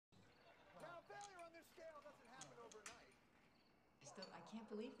I can't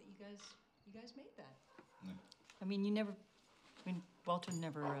believe that you guys made that. No. I mean, Walter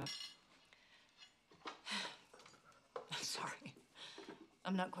never, I'm sorry.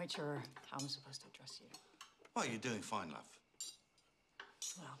 I'm not quite sure how I'm supposed to address you. Well, you're doing fine, love.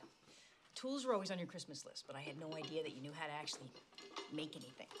 Well, tools were always on your Christmas list, but I had no idea that you knew how to actually make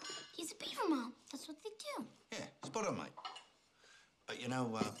anything. He's a beaver, Mom. That's what they do. Yeah, spot on, mate. But you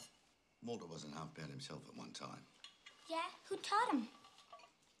know, Walter wasn't half bad himself at one time. Yeah? Who taught him?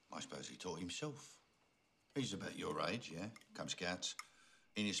 I suppose he taught himself. He's about your age, yeah? Cub Scouts.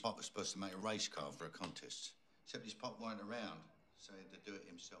 In his spot was supposed to make a race car for a contest. Except his pop weren't around, so he had to do it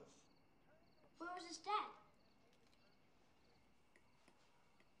himself. Where was his dad?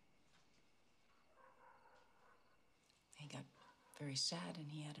 He got very sad and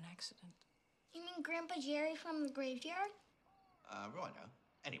he had an accident. You mean Grandpa Jerry from the graveyard? Righto.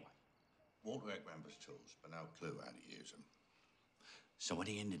 Anyway, Walter had Grandpa's tools, but no clue how to use them. So what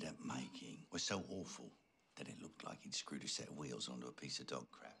he ended up making was so awful that it looked like he'd screwed a set of wheels onto a piece of dog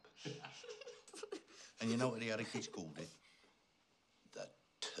crap. And you know what the other kids called it? The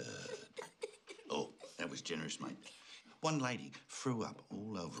turd. Oh, that was generous, mate. One lady threw up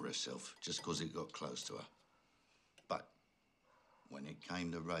all over herself just because it got close to her. But when it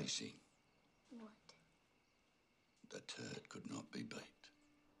came to racing... What? The turd could not be beat.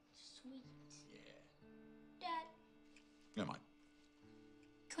 Sweet. Yeah. Dad, Yeah, mate.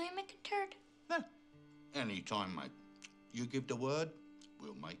 can we make a turd? No. Any time, mate. You give the word,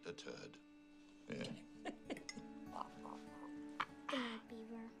 we'll make the turd. Yeah. Good night,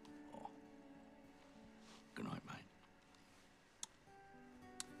 Beaver. Oh. Good night, mate.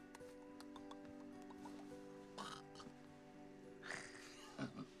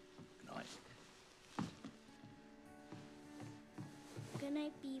 Good night. Good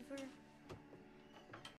night, Beaver.